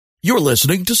You're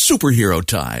listening to Superhero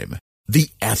Time, the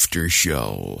after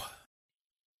show.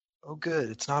 Oh, good.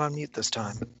 It's not on mute this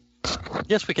time.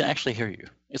 Yes, we can actually hear you.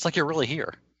 It's like you're really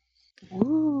here.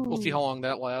 Woo. We'll see how long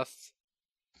that lasts.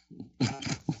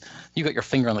 You got your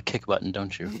finger on the kick button,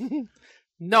 don't you?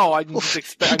 No, I'm just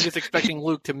expecting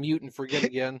Luke to mute and forget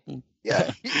again.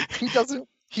 Yeah, he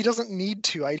doesn't need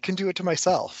to. I can do it to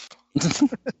myself.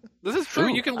 This is true.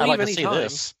 Ooh, You can I'd leave like to see anytime.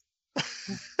 this.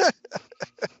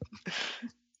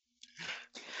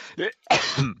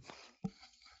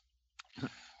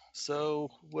 So,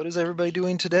 what is everybody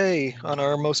doing today on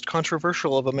our most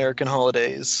controversial of American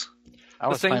holidays? I The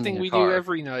was same finding thing a we car. do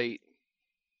every night.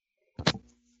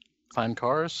 Find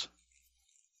cars.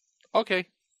 Okay.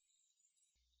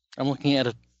 I'm looking at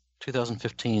a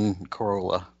 2015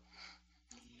 Corolla.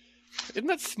 Isn't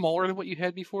that smaller than what you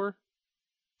had before?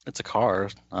 It's a car.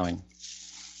 I mean,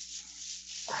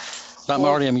 not Well,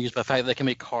 already amused by the fact that they can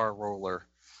make car roller.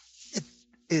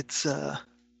 It's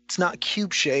not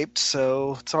cube shaped,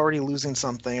 so it's already losing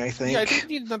something, I think. Yeah, I think you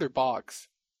need another box.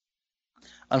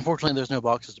 Unfortunately, there's no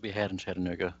boxes to be had in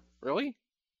Chattanooga. Really?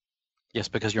 Yes,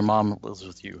 because your mom lives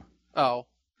with you. Oh.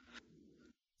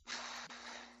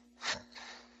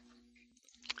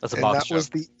 That's a And box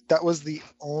that was the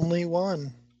only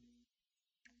one.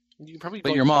 You can probably But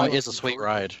go your buy mom one is a from sweet Georgia.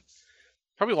 ride.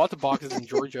 Probably lots of boxes in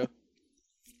Georgia.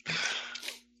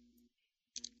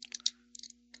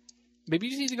 Maybe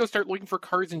you just need to go start looking for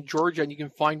cars in Georgia and you can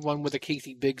find one with a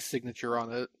Casey Biggs signature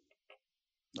on it.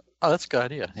 Oh, that's a good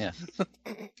idea. Yeah.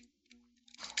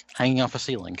 Hanging off a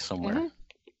ceiling somewhere.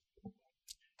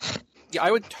 Mhm. Yeah,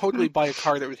 I would totally buy a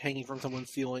car that was hanging from someone's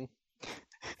ceiling.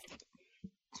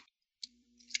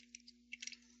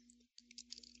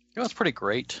 You know what's pretty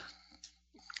great?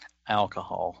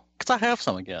 Alcohol. Because I have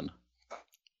some again.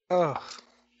 Oh,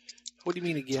 What do you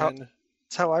mean again?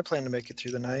 that's how I plan to make it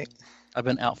through the night. I've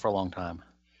been out for a long time.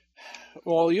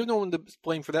 Well, you have no one to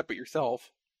blame for that but yourself.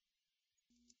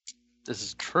 This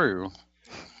is true.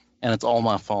 And it's all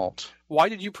my fault. Why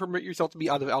did you permit yourself to be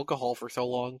out of alcohol for so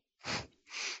long?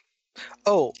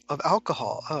 Oh, of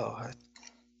alcohol. Oh,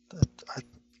 I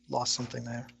lost something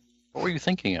there. What were you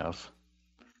thinking of?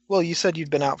 Well, you said you'd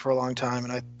been out for a long time,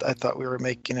 and I thought we were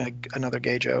making another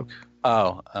gay joke.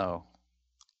 Oh.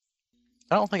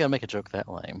 I don't think I'd make a joke that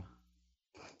lame.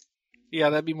 Yeah,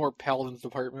 that'd be more Paladin's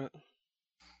department.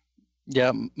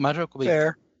 Yeah, my joke will be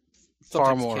Fair. far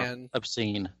Sometimes more can.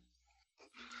 obscene.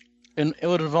 And it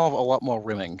would involve a lot more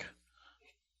rimming.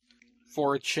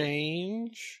 For a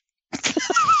change?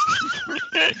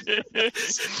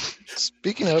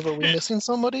 Speaking of, are we missing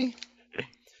somebody?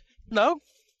 No,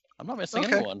 I'm not missing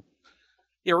Okay. anyone.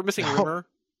 Yeah, we're missing No. Rimmer.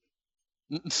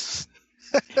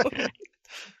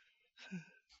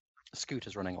 Scoot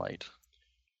is running late.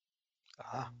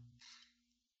 Ah,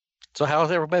 So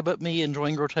how's everybody but me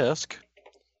enjoying Grotesque?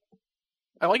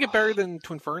 I like it better than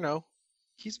Twinferno.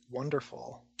 he's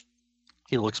wonderful.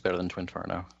 He looks better than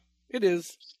Twinferno. It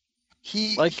is.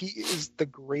 He is the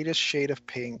greatest shade of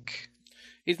pink.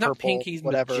 He's not Purple, pink, he's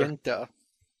whatever. magenta.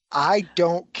 I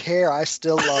don't care. I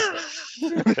still love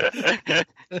it.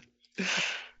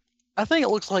 I think it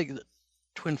looks like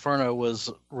Twinferno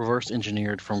was reverse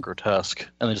engineered from Grotesque,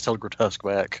 and they just held Grotesque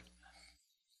back.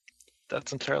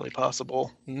 That's entirely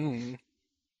possible. Mm.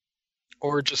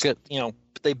 Or just, Good.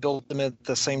 they built them at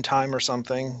the same time or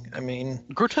something. I mean,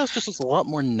 Grotesque just looks a lot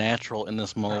more natural in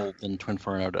this mold than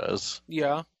Twinferno does.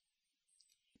 Yeah.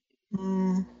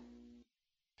 mm,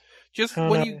 Just I don't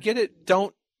when know. you get it,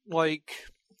 don't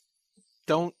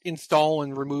install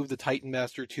and remove the Titan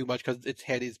Master too much because its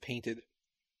head is painted.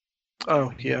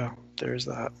 oh, yeah, there's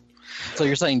that. So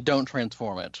you're saying don't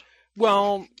transform it.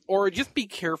 Well, or just be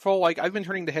careful. Like, I've been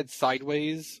turning the head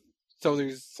sideways, so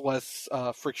there's less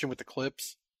friction with the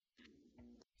clips.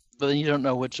 But then you don't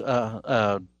know which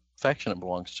faction it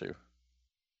belongs to.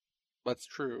 That's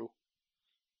true.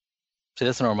 See,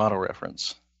 that's an Armado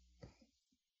reference.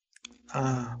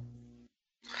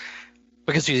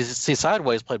 Because you see,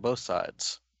 Sideways played both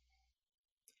sides.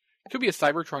 Could be a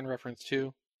Cybertron reference,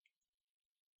 too.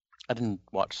 I didn't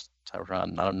watch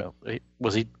Cybertron. I don't know.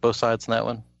 Was he both sides in that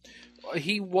one?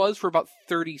 He was for about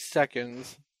 30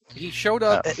 seconds. He showed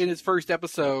up in his first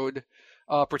episode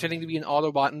pretending to be an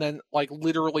Autobot, and then, like,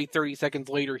 literally 30 seconds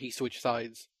later, he switched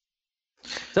sides.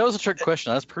 That was a trick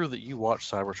question. That's proof that you watched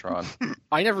Cybertron.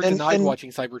 I never denied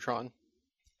watching Cybertron.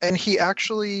 And he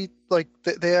actually,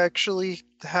 they actually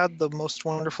had the most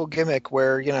wonderful gimmick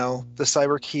where, the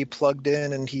cyber key plugged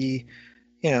in and he,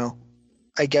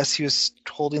 I guess he was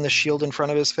holding the shield in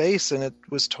front of his face, and it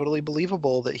was totally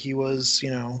believable that he was,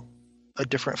 a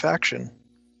different faction.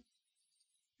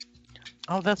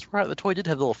 Oh, that's right. The toy did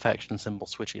have the little faction symbol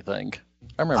switchy thing.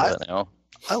 I remember that now.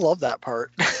 I love that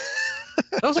part.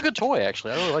 That was a good toy,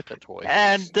 actually. I really like that toy.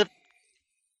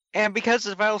 And because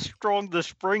of how strong the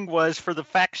spring was for the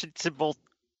faction symbol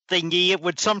thingy, it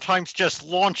would sometimes just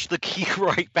launch the key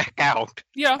right back out.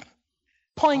 Yeah.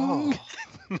 Pling!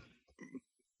 Oh.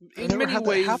 In many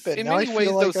ways,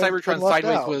 though, Cybertron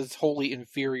Sideways was wholly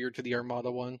inferior to the Armada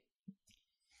one.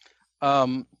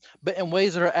 But in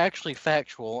ways that are actually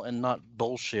factual and not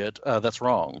bullshit, that's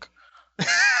wrong.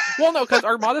 Well, no, because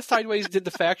Armada Sideways did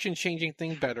the faction changing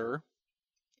thing better.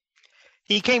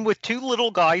 He came with two little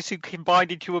guys who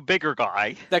combined into a bigger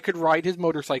guy that could ride his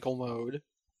motorcycle mode.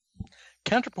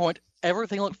 Counterpoint,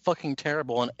 everything looked fucking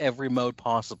terrible in every mode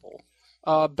possible.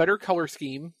 Better color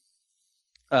scheme.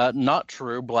 Not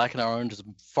true. Black and orange is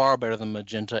far better than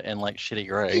magenta and like shitty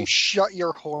gray. You shut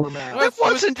your whore mouth. It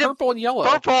wasn't purple and yellow.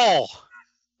 Purple!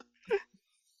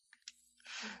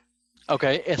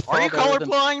 Okay, it's far Are you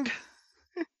colorblind?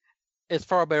 It's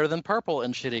far better than purple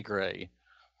and shitty gray.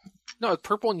 No, it's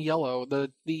purple and yellow. The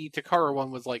Takara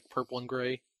one was like purple and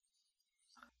gray.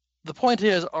 The point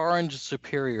is, orange is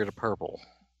superior to purple.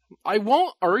 I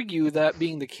won't argue that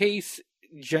being the case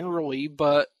generally,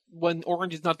 but when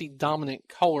orange is not the dominant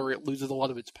color, it loses a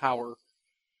lot of its power.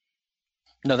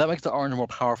 No, that makes the orange more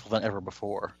powerful than ever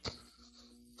before.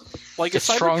 Like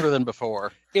it's stronger than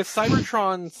before. If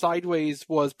Cybertron Sideways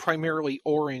was primarily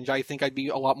orange, I think I'd be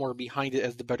a lot more behind it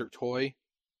as the better toy.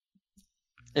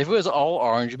 If it was all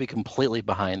orange, you'd be completely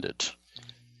behind it.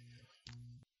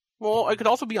 Well, I could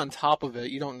also be on top of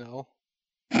it. You don't know.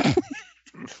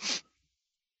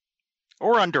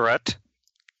 Or under it.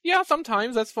 Yeah,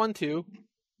 sometimes. That's fun, too.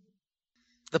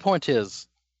 The point is,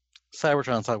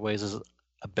 Cybertron Sideways is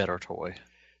a better toy.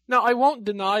 Now, I won't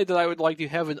deny that I would like to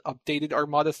have an updated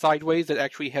Armada Sideways that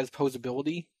actually has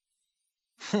posability.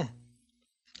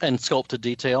 And sculpted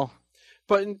detail.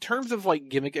 But in terms of like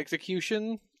gimmick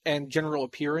execution and general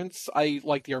appearance, I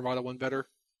like the Armada one better.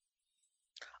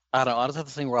 I don't know, I just have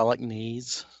this thing where I like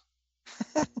knees.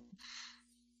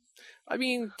 I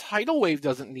mean, Tidal Wave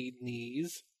doesn't need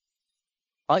knees.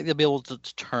 I like to be able to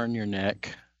turn your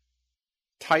neck.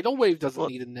 Tidal Wave doesn't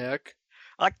need a neck.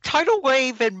 Like, Tidal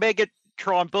Wave and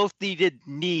Megatron both needed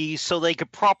knees so they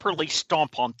could properly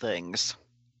stomp on things.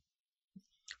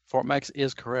 Fort Max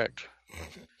is correct.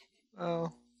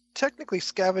 Oh, technically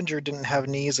Scavenger didn't have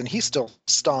knees and he still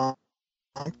stomped.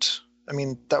 I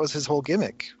mean, that was his whole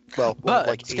gimmick. Well, but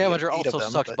like Scavenger eight also of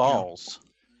them, sucks but, balls.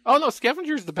 Oh no,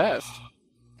 Scavenger's the best.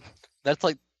 That's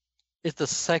like, it's the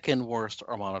second worst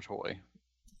Armada toy.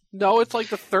 No, it's like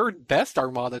the third best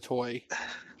Armada toy.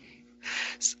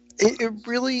 It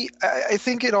really, I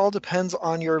think it all depends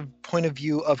on your point of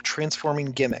view of transforming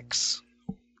gimmicks.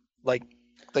 Like,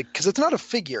 because it's not a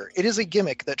figure; it is a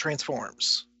gimmick that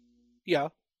transforms. Yeah.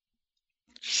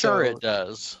 Sure, it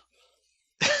does.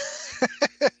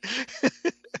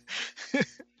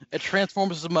 It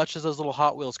transforms as much as those little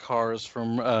Hot Wheels cars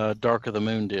from Dark of the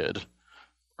Moon did.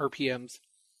 RPMs.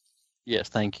 Yes,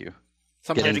 thank you.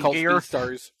 Sometimes called Speed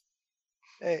Stars.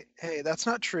 Hey, that's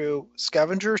not true.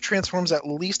 Scavenger transforms at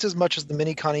least as much as the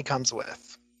Minicon he comes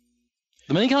with.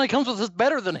 The Minicon he comes with is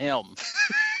better than him.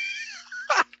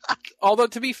 Although,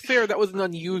 to be fair, that was an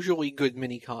unusually good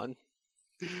Minicon.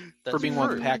 That's for being true.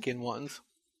 one of the pack-in ones.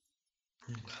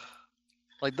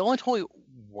 Like, the only toy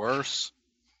worse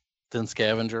than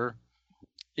Scavenger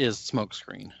is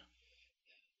Smokescreen.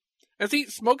 And see,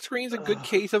 Smokescreen's a good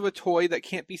case of a toy that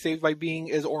can't be saved by being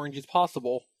as orange as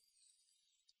possible.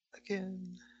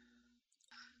 Again.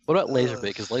 What about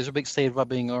Laserbeak? Is Laserbeak saved by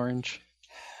being orange?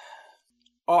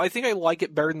 Oh, I think I like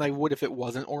it better than I would if it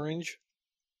wasn't orange.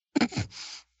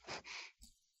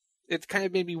 It's kind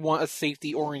of made me want a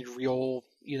safety orange reel,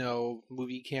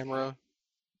 movie camera.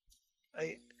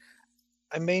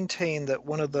 I maintain that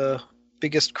one of the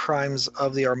biggest crimes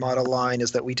of the Armada line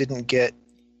is that we didn't get,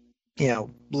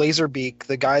 Laserbeak,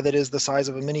 the guy that is the size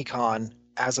of a Minicon,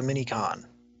 as a Minicon.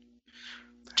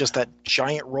 Just that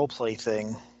giant roleplay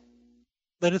thing.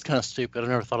 That is kind of stupid. I've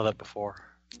never thought of that before.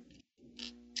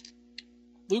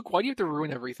 Luke, why do you have to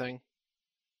ruin everything?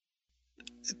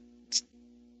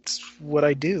 It's what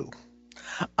I do.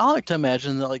 I like to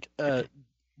imagine that,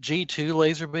 G2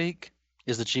 Laserbeak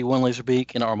is the G1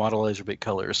 Laserbeak in Armada Laserbeak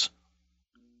colors.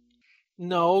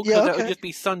 No, because that would just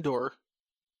be Sundor.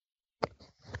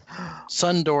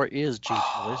 Sundor is G2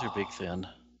 Laserbeak then.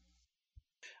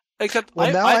 Except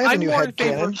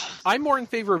I'm more in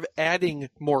favor of adding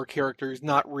more characters,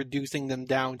 not reducing them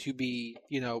down to be,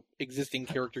 existing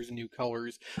characters in new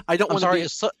colors. I don't want to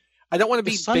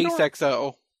be Base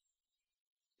XO.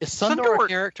 Is Sundor a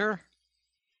character?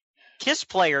 KISS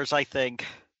players, I think.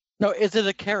 No, is it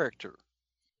a character?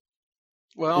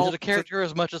 Well, is it a character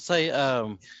as much as, say,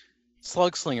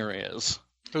 Slugslinger is?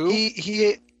 Who?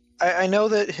 I know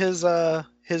that his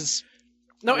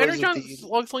No, Energon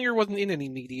Slugslinger wasn't in any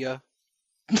media.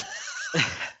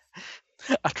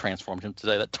 I transformed him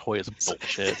today. That toy is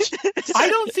bullshit. I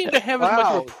don't seem to have as much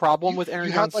of a problem with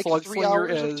Energon Slugslinger 3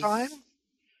 hours of time?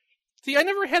 See, I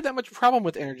never had that much problem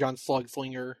with Energon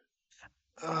Slugslinger.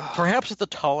 Perhaps if the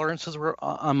tolerances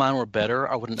on mine were better,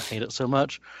 I wouldn't hate it so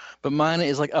much. But mine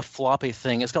is like a floppy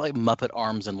thing. It's got like Muppet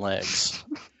arms and legs.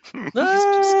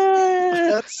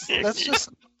 That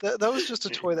was just a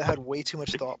toy that had way too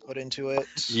much thought put into it.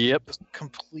 Yep. Just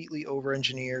completely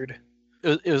over-engineered.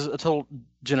 It was a total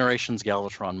Generations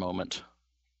Galvatron moment.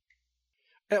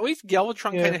 At least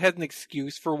Galvatron kind of had an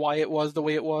excuse for why it was the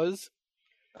way it was.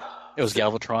 It was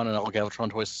Galvatron, and all Galvatron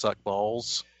toys suck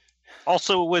balls.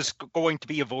 Also, it was going to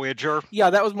be a Voyager. Yeah,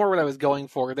 that was more what I was going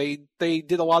for. They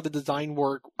did a lot of the design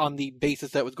work on the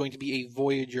basis that it was going to be a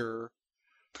Voyager.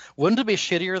 Wouldn't it be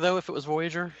shittier, though, if it was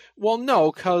Voyager? Well,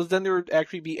 no, because then there would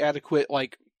actually be adequate,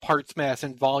 like, parts mass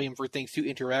and volume for things to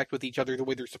interact with each other the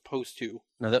way they're supposed to.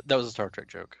 No, that was a Star Trek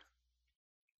joke.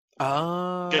 We've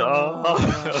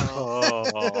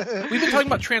been talking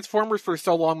about Transformers for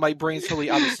so long, my brain's totally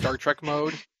out of Star Trek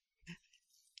mode.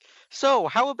 So,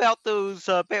 how about those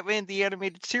Batman the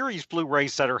Animated Series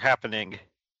Blu-rays that are happening?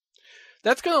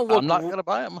 That's gonna look. I'm not gonna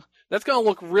buy them. That's gonna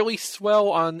look really swell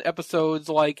on episodes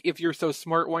like If You're So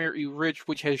Smart, Why Aren't You Rich,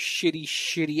 which has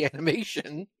shitty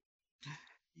animation.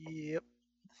 Yep.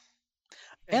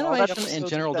 Animation in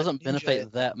general doesn't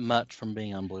benefit that much from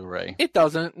being on Blu-ray. It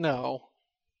doesn't, no.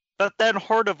 But then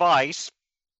Heart of Ice,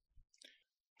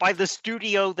 by the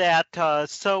studio that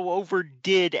so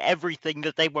overdid everything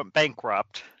that they went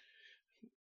bankrupt.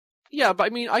 Yeah, but I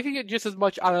mean, I could get just as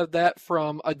much out of that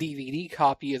from a DVD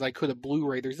copy as I could a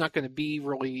Blu-ray. There's not going to be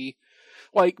really...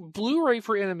 Like, Blu-ray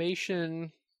for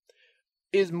animation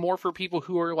is more for people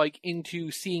who are, like, into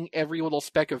seeing every little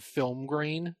speck of film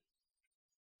grain.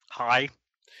 Hi.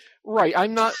 Right,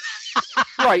 I'm not...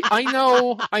 Right, I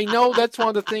know that's one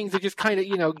of the things that just kind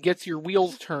of, gets your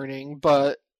wheels turning,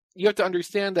 but you have to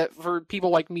understand that for people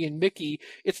like me and Mickey,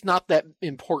 it's not that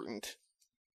important.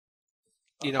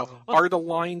 Are the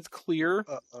lines clear?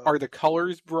 Are the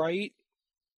colors bright?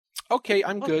 Okay,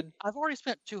 I'm good. I've already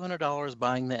spent $200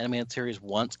 buying the animated series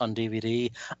once on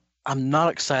DVD. I'm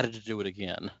not excited to do it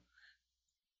again.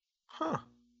 Huh.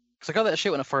 Because I got that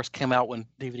shit when it first came out when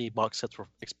DVD box sets were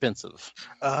expensive.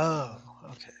 Oh,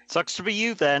 okay. Sucks to be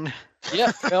you then.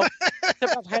 Yeah, well,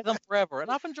 except I've had them forever,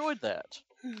 and I've enjoyed that.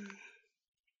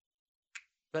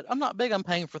 But I'm not big on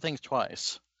paying for things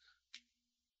twice.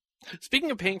 Speaking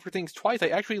of paying for things twice, I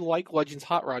actually like Legends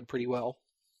Hot Rod pretty well.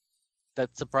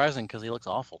 That's surprising because he looks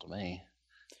awful to me.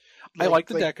 I like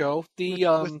the deco.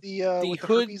 The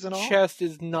hood chest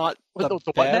is not the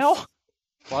best. What now?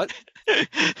 What?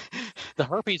 The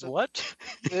herpes what?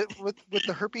 With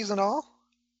the herpes and all?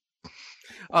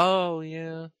 Oh,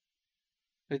 yeah.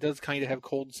 It does kind of have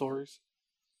cold sores.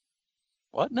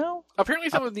 What now? Apparently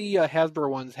some of the Hasbro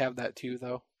ones have that too,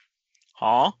 though.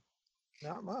 Huh?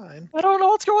 Not mine. I don't know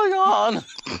what's going on.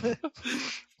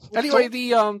 Anyway,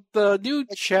 the new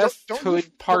chest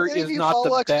hood part is not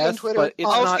the best, but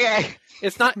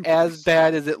it's not as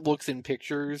bad as it looks in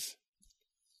pictures.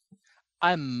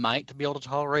 I might be able to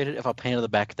tolerate it if I painted the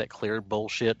back of that clear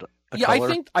bullshit. Yeah,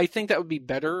 color. I think that would be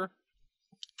better.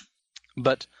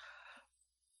 But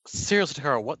seriously,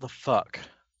 Tara, what the fuck?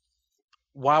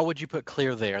 Why would you put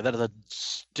clear there? That is a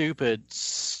stupid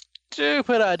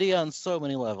idea on so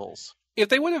many levels. If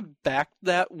they would have backed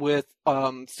that with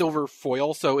silver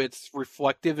foil, so it's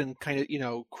reflective and kind of,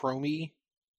 chromy,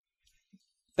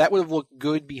 that would have looked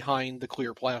good behind the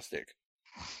clear plastic.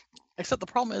 Except the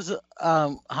problem is,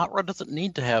 Hot Rod doesn't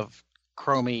need to have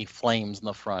chromy flames in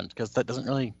the front, because that doesn't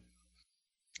really...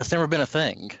 It's never been a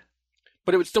thing.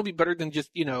 But it would still be better than just,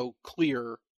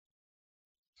 clear.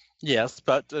 Yes,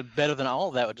 but better than all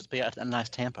of that would just be a nice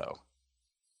tampo.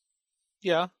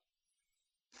 Yeah.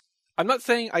 I'm not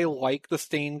saying I like the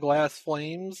stained glass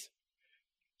flames.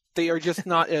 They are just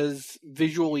not as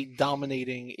visually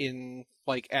dominating in,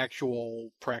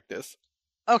 actual practice.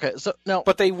 Okay, so now...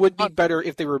 But they would be better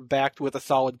if they were backed with a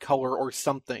solid color or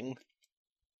something.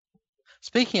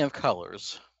 Speaking of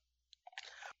colors,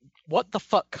 what the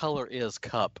fuck color is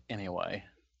Cup, anyway?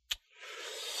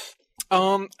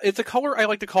 It's a color I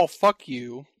like to call fuck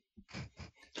you.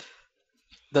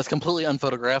 That's completely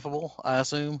unphotographable, I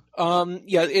assume?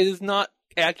 Yeah, it is not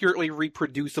accurately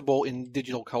reproducible in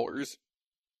digital colors.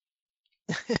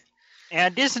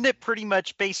 And isn't it pretty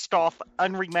much based off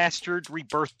Unremastered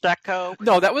Rebirth Deco?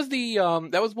 No, that was the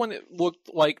that was when it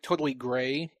looked like totally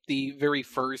gray. The very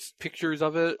first pictures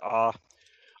of it.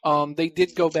 They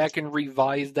did go back and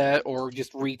revise that, or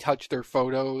just retouch their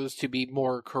photos to be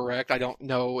more correct. I don't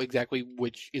know exactly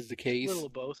which is the case. A little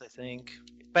of both, I think.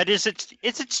 But is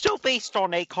it still based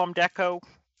on ACOM Deco?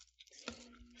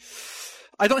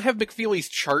 I don't have McFeely's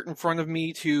chart in front of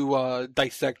me to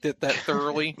dissect it that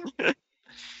thoroughly.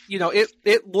 You know,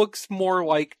 it looks more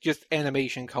like just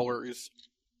animation colors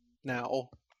now.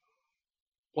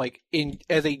 Like,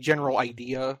 as a general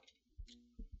idea.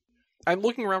 I'm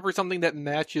looking around for something that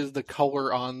matches the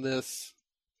color on this,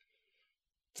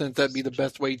 since that'd be the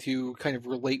best way to kind of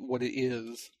relate what it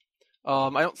is. I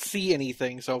don't see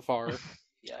anything so far.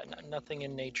 Yeah, nothing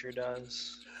in nature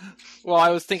does. Well, I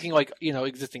was thinking like,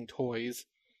 existing toys.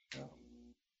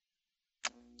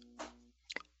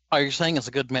 Are you saying it's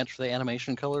a good match for the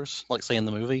animation colors, like say in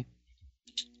the movie?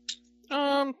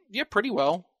 Yeah, pretty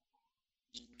well.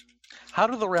 How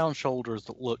do the round shoulders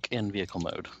look in vehicle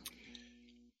mode?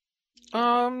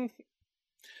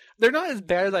 They're not as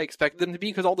bad as I expected them to be,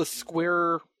 because all the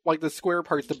square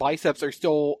parts, the biceps are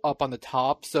still up on the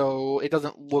top, so it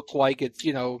doesn't look like it's,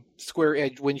 square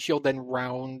edge windshield then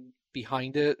round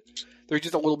behind it. There's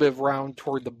just a little bit of round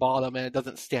toward the bottom, and it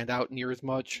doesn't stand out near as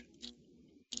much.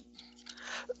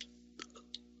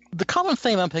 The common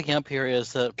theme I'm picking up here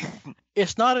is that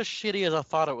it's not as shitty as I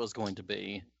thought it was going to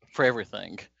be for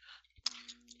everything.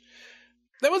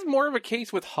 That was more of a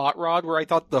case with Hot Rod, where I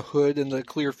thought the hood and the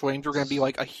clear flames were going to be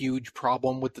like a huge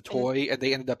problem with the toy, and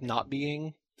they ended up not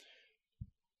being.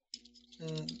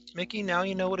 Mickey, now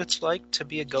you know what it's like to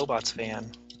be a GoBots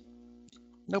fan.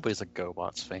 Nobody's a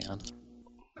GoBots fan.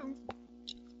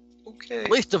 Okay.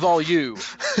 Least of all you.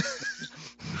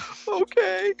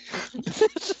 Okay.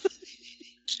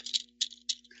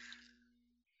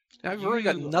 I've really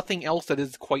got nothing else that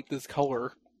is quite this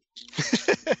color.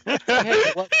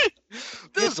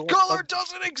 This color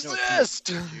doesn't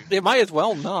exist! It might as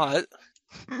well not.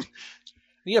 I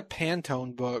need a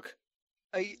Pantone book.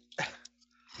 I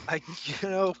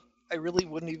really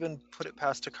wouldn't even put it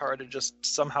past Takara to just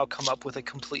somehow come up with a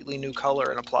completely new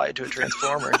color and apply it to a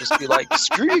Transformer and just be like,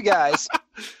 screw you guys!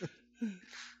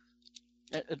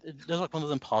 It does like one of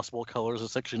those impossible colors.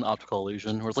 It's actually an optical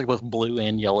illusion, where it's like both blue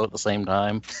and yellow at the same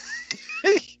time.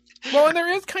 Well, and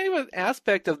there is kind of an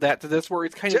aspect of that to this, where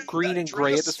it's kind of green and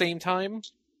gray at the same time.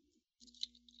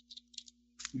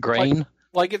 Grain?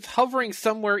 Like it's hovering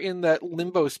somewhere in that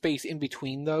limbo space in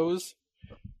between those.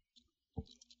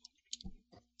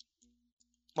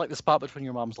 Like the spot between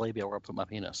your mom's labia where I put my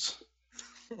penis.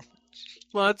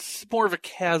 Well, it's more of a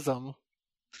chasm.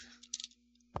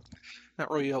 Not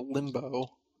really a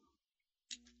limbo.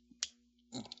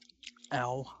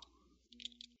 Ow.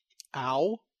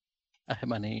 Ow? I hit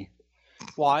my knee.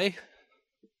 Why?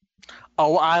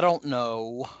 Oh, I don't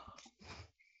know.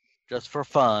 Just for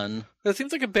fun. That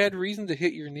seems like a bad reason to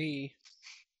hit your knee.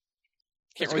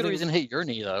 It's a good reason to hit your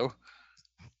knee, though.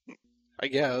 I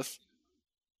guess.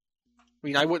 I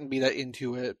mean, I wouldn't be that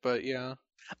into it, but yeah.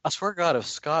 I swear to God, if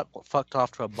Scott fucked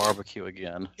off to a barbecue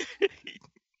again.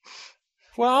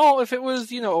 Well, if it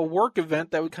was, a work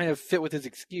event, that would kind of fit with his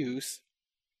excuse.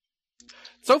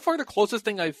 So far, the closest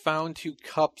thing I've found to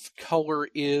Cup's color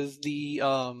is the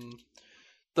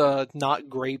not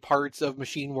gray parts of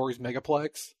Machine Wars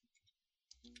Megaplex.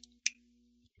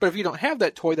 But if you don't have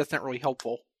that toy, that's not really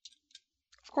helpful.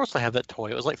 Of course I have that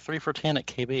toy. It was like 3 for $10 at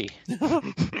KB.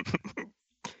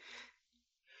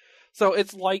 So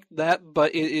it's like that,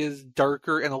 but it is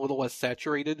darker and a little less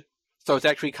saturated. So it's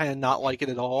actually kind of not like it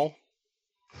at all.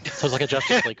 So it's like a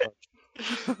Justice League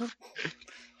card.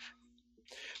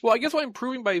 Well, I guess what I'm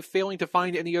proving by failing to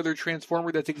find any other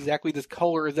Transformer that's exactly this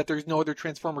color is that there's no other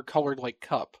Transformer colored like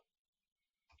Cup.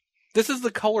 This is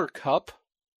the color Cup.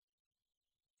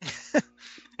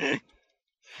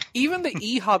 Even the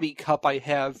eHobby Cup I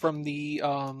have from the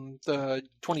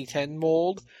 2010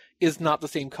 mold is not the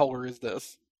same color as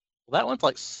this. Well, that one's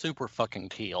like super fucking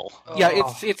teal. Yeah,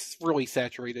 it's really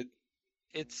saturated.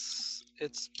 It's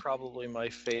probably my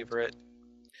favorite.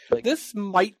 This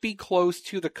might be close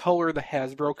to the color the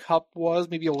Hasbro Cup was,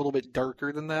 maybe a little bit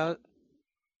darker than that.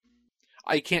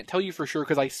 I can't tell you for sure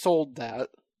because I sold that.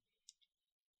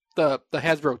 The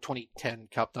Hasbro 2010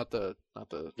 Cup, not the.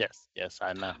 Yes,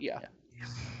 I know. Yeah.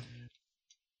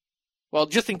 Well,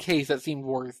 just in case, that seemed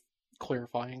worth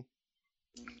clarifying.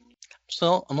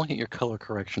 So I'm looking at your color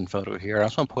correction photo here. I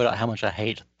just want to point out how much I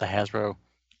hate the Hasbro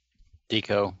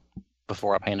deco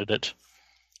before I painted it.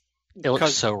 It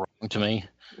looks so wrong to me.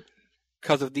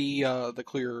 Because of the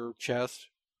clear chest?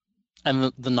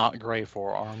 And the not gray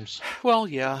forearms. Well,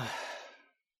 yeah.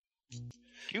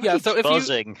 Yeah, so if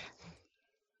buzzing.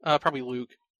 Probably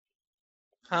Luke.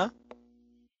 Huh?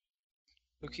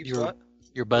 Who keeps what?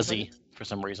 You're buzzy for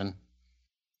some reason.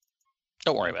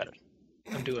 Don't worry about it.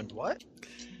 I'm doing what?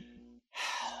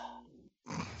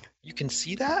 You can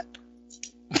see that?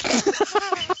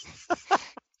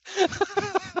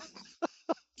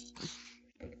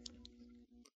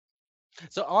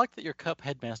 So I like that your cup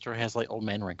headmaster has like old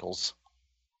man wrinkles.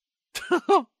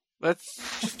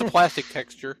 That's just the plastic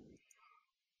texture.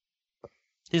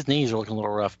 His knees are looking a little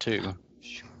rough too.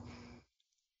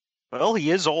 Well,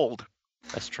 he is old.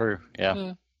 That's true,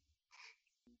 yeah.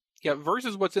 Yeah,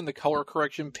 versus what's in the color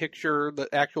correction picture, the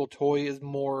actual toy is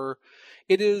more...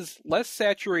 It is less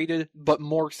saturated, but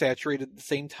more saturated at the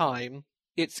same time.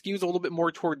 It skews a little bit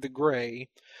more toward the gray.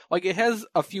 Like, it has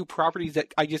a few properties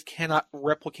that I just cannot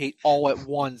replicate all at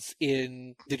once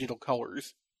in digital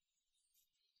colors.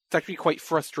 It's actually quite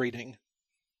frustrating.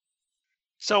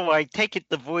 So I take it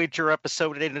the Voyager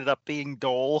episode ended up being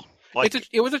dull?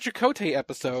 It was a Chakotay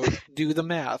episode. Do the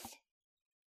math.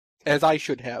 As I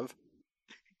should have.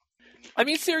 I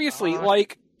mean, seriously,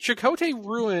 Chakotay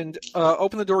ruined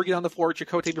Open the Door, Get on the Floor,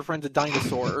 Chakotay Befriends a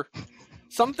Dinosaur.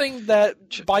 Something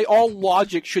that, by all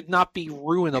logic, should not be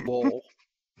ruinable.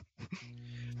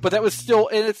 But that was still,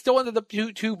 and it still ended up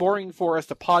too boring for us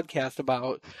to podcast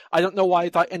about. I don't know why I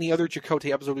thought any other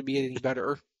Chakotay episode would be any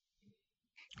better.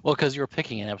 Well, because you were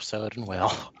picking an episode, and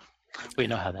well, we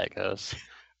know how that goes.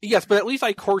 Yes, but at least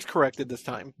I course-corrected this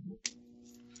time.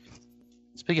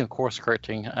 Speaking of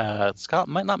course-correcting, Scott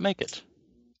might not make it.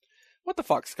 What the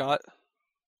fuck, Scott?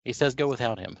 He says go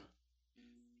without him.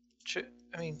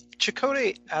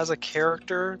 Chakotay as a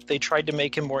character, they tried to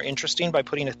make him more interesting by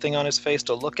putting a thing on his face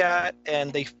to look at,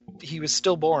 and he was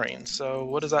still boring. So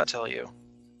what does that tell you?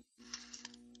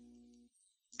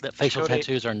 That facial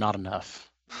tattoos are not enough.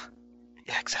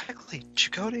 Yeah, exactly.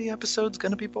 Chakotay episode's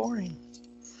gonna be boring.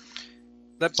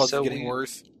 That bug's getting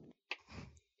worse.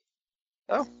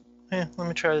 Oh, yeah, let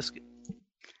me try this.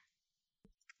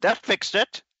 That fixed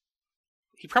it.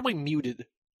 He probably muted.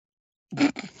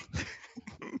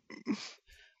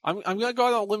 I'm gonna go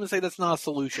out on a limb and say that's not a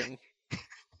solution.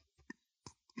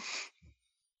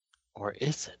 Or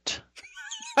is it?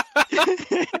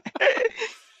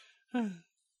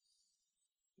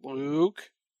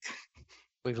 Luke?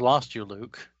 We've lost you,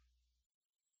 Luke.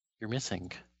 You're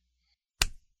missing.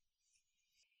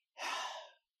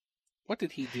 What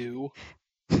did he do?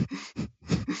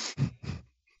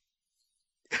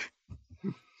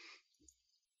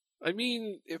 I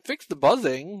mean, it fixed the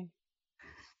buzzing.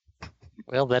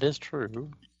 Well, that is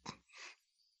true.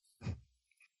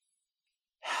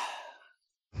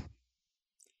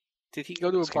 Did he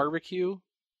go to a barbecue?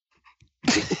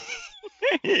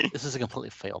 This is a completely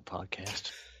failed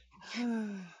podcast.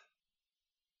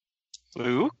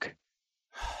 Luke?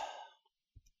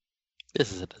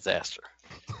 This is a disaster.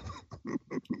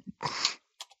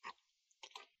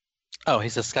 Oh, he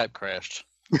says Skype crashed.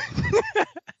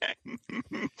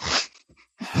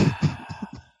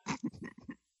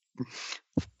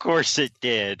 Of course it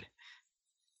did.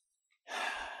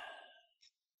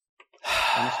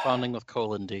 I'm responding with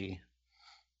 :D.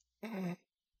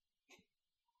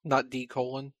 Not D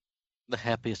colon. The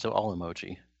happiest of all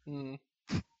emoji. Mm.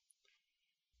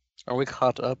 Are we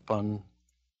caught up on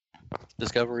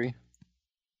Discovery?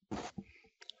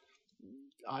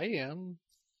 I am.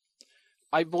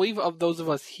 I believe of those of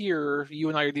us here, you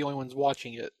and I are the only ones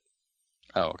watching it.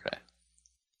 Oh, okay.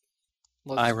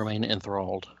 I remain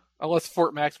enthralled. Unless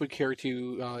Fort Max would care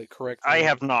to correct me. I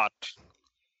have not.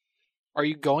 Are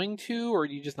you going to, or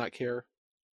do you just not care?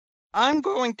 I'm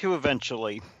going to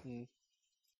eventually.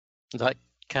 Is that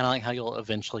kind of like how you'll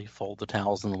eventually fold the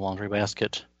towels in the laundry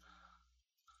basket?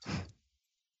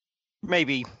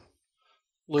 Maybe.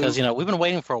 Because, we've been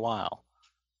waiting for a while.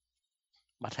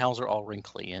 My towels are all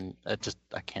wrinkly, and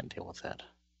I can't deal with that.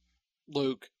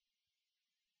 Luke.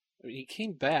 I mean, he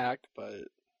came back, but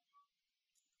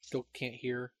still can't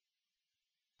hear.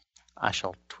 I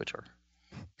shall Twitter.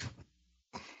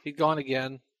 He's gone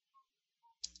again.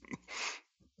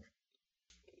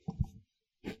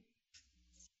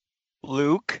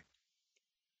 Luke?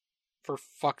 For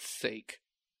fuck's sake.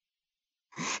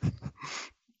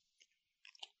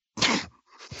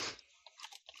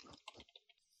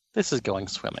 This is going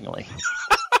swimmingly.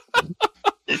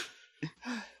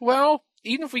 Well,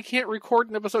 even if we can't record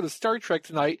an episode of Star Trek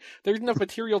tonight, there's enough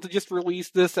material to just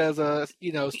release this as a,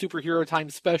 superhero time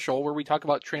special where we talk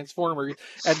about Transformers,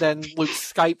 and then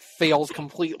Luke's Skype fails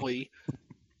completely.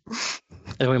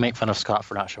 And we make fun of Scott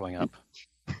for not showing up.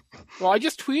 Well, I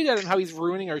just tweeted at him how he's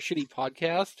ruining our shitty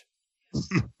podcast.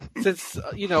 Since,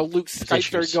 Luke's Skype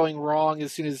started going wrong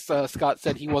as soon as Scott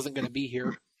said he wasn't going to be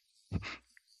here.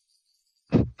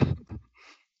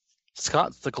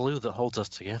 Scott's the glue that holds us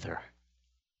together.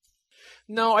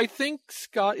 No, I think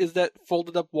Scott is that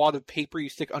folded up wad of paper you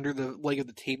stick under the leg of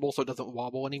the table so it doesn't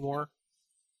wobble anymore.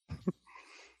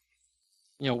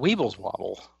 Weebles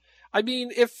wobble. I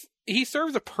mean, if he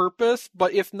serves a purpose,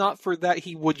 but if not for that,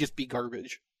 he would just be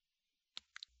garbage.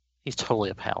 He's totally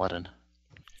a paladin.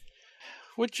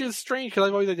 Which is strange, because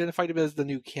I've always identified him as the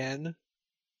new Ken.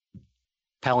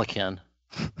 Pelican.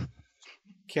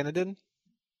 Kenadin?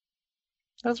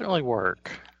 Doesn't really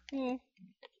work. I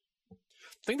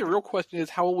think the real question is,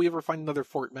 how will we ever find another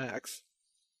Fort Max?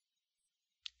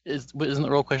 Isn't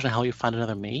the real question how you find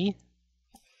another me?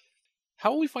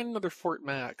 How will we find another Fort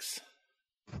Max?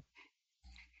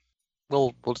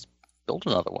 We'll just build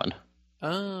another one.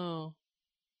 Oh.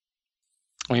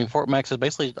 I mean, Fort Max is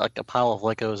basically like a pile of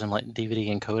Legos and like DVD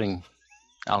encoding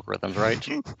algorithms, right?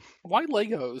 Why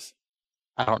Legos?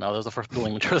 I don't know. That was the first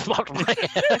building material that popped in my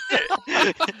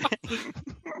head.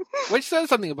 Which says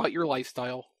something about your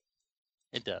lifestyle.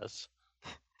 It does.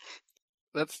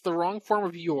 That's the wrong form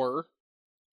of your.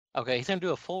 Okay, he's going to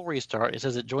do a full restart. It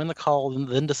says it joined the call and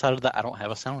then decided that I don't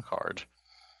have a sound card.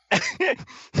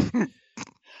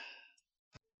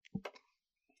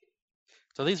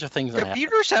 So these are things that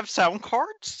computers have sound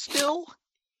cards still?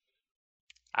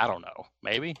 I don't know.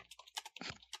 Maybe.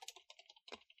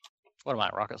 What am I,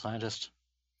 a rocket scientist?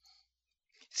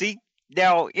 See,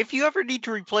 now, if you ever need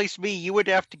to replace me, you would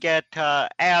have to get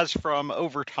Az from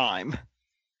Overtime.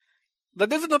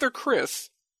 That is another Chris.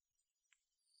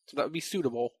 So that would be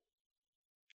suitable.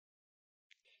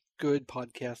 Good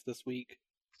podcast this week.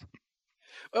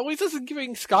 Well, at least this is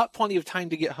giving Scott plenty of time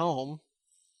to get home.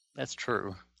 That's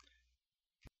true.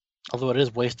 Although it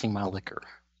is wasting my liquor.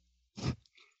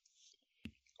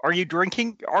 Are you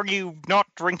drinking? Are you not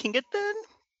drinking it then?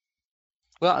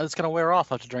 Well, it's going to wear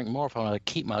off. I have to drink more if I want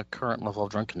to keep my current level of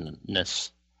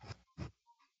drunkenness.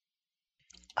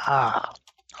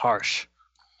 Harsh.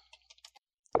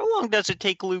 How long does it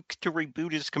take Luke to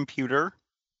reboot his computer?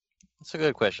 That's a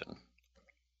good question.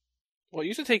 Well, it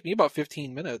used to take me about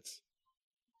 15 minutes.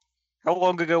 How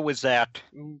long ago was that?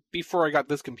 Before I got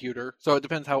this computer. So it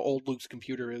depends how old Luke's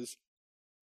computer is.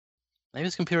 Maybe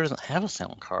his computer doesn't have a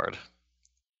sound card.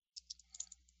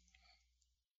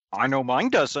 I know mine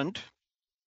doesn't.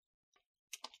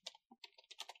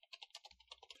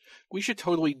 We should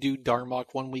totally do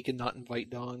Darmok one week and not invite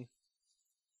Don.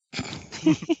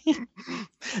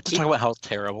 Just talk about how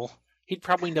terrible. He'd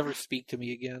probably never speak to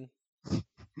me again.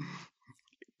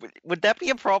 Would that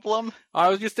be a problem? I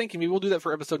was just thinking, maybe we'll do that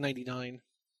for episode 99.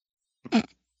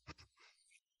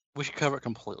 We should cover it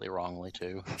completely wrongly,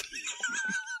 too.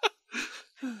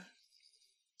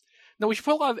 No, we should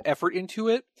put a lot of effort into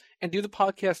it and do the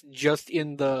podcast just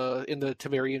in the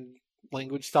Temerian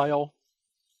language style.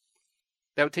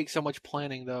 That would take so much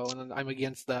planning, though, and I'm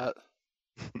against that.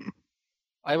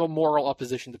 I have a moral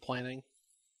opposition to planning.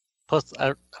 Plus,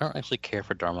 I don't actually care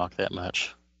for Darmok that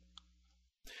much.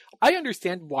 I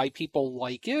understand why people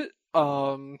like it.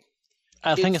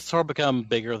 I think it's sort of become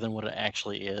bigger than what it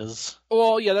actually is.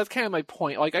 Well, yeah, that's kind of my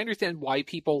point. Like, I understand why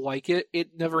people like it.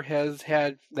 It never has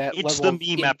had that level of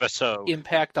meme episode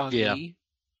impact on me.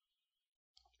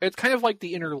 It's kind of like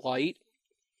The Inner Light.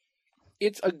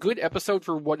 It's a good episode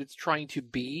for what it's trying to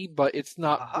be, but it's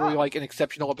not really like an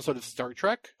exceptional episode of Star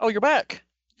Trek. Oh, you're back.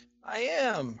 I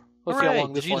am. Let's see how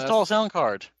long this Did you install a sound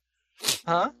card?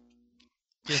 Huh?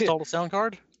 Did you install a sound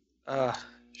card?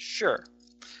 Sure.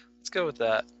 Let's go with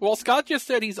that. Well, Scott just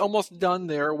said he's almost done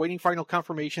there, waiting final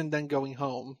confirmation, then going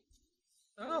home.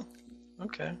 Oh,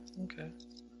 okay.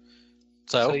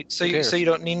 So you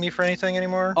don't need me for anything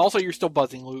anymore? Also, you're still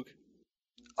buzzing, Luke.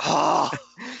 Oh,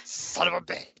 son of a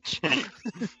bitch.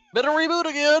 Better reboot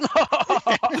again.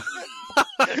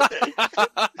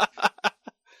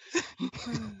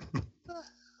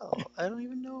 Oh, I don't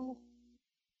even know.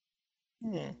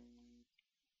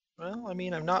 Well, I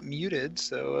mean, I'm not muted,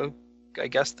 so I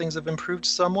guess things have improved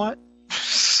somewhat.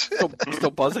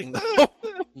 Still buzzing, though.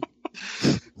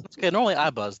 It's okay. Normally I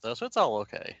buzz, though, so it's all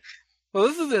okay. Well,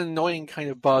 this is an annoying kind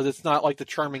of buzz. It's not like the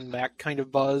charming Mac kind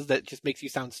of buzz that just makes you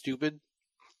sound stupid.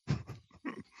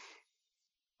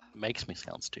 Makes me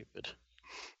sound stupid.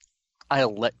 I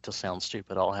elect to sound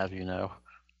stupid, I'll have you know.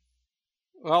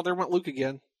 Well, there went Luke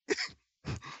again.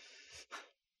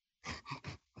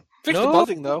 Fix the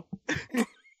buzzing, though.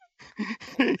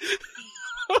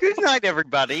 Good night,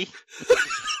 everybody.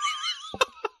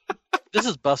 This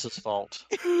is Bus's fault.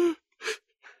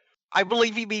 I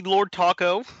believe you mean Lord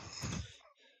Taco.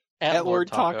 At Lord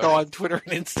Taco on Twitter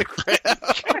and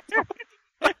Instagram.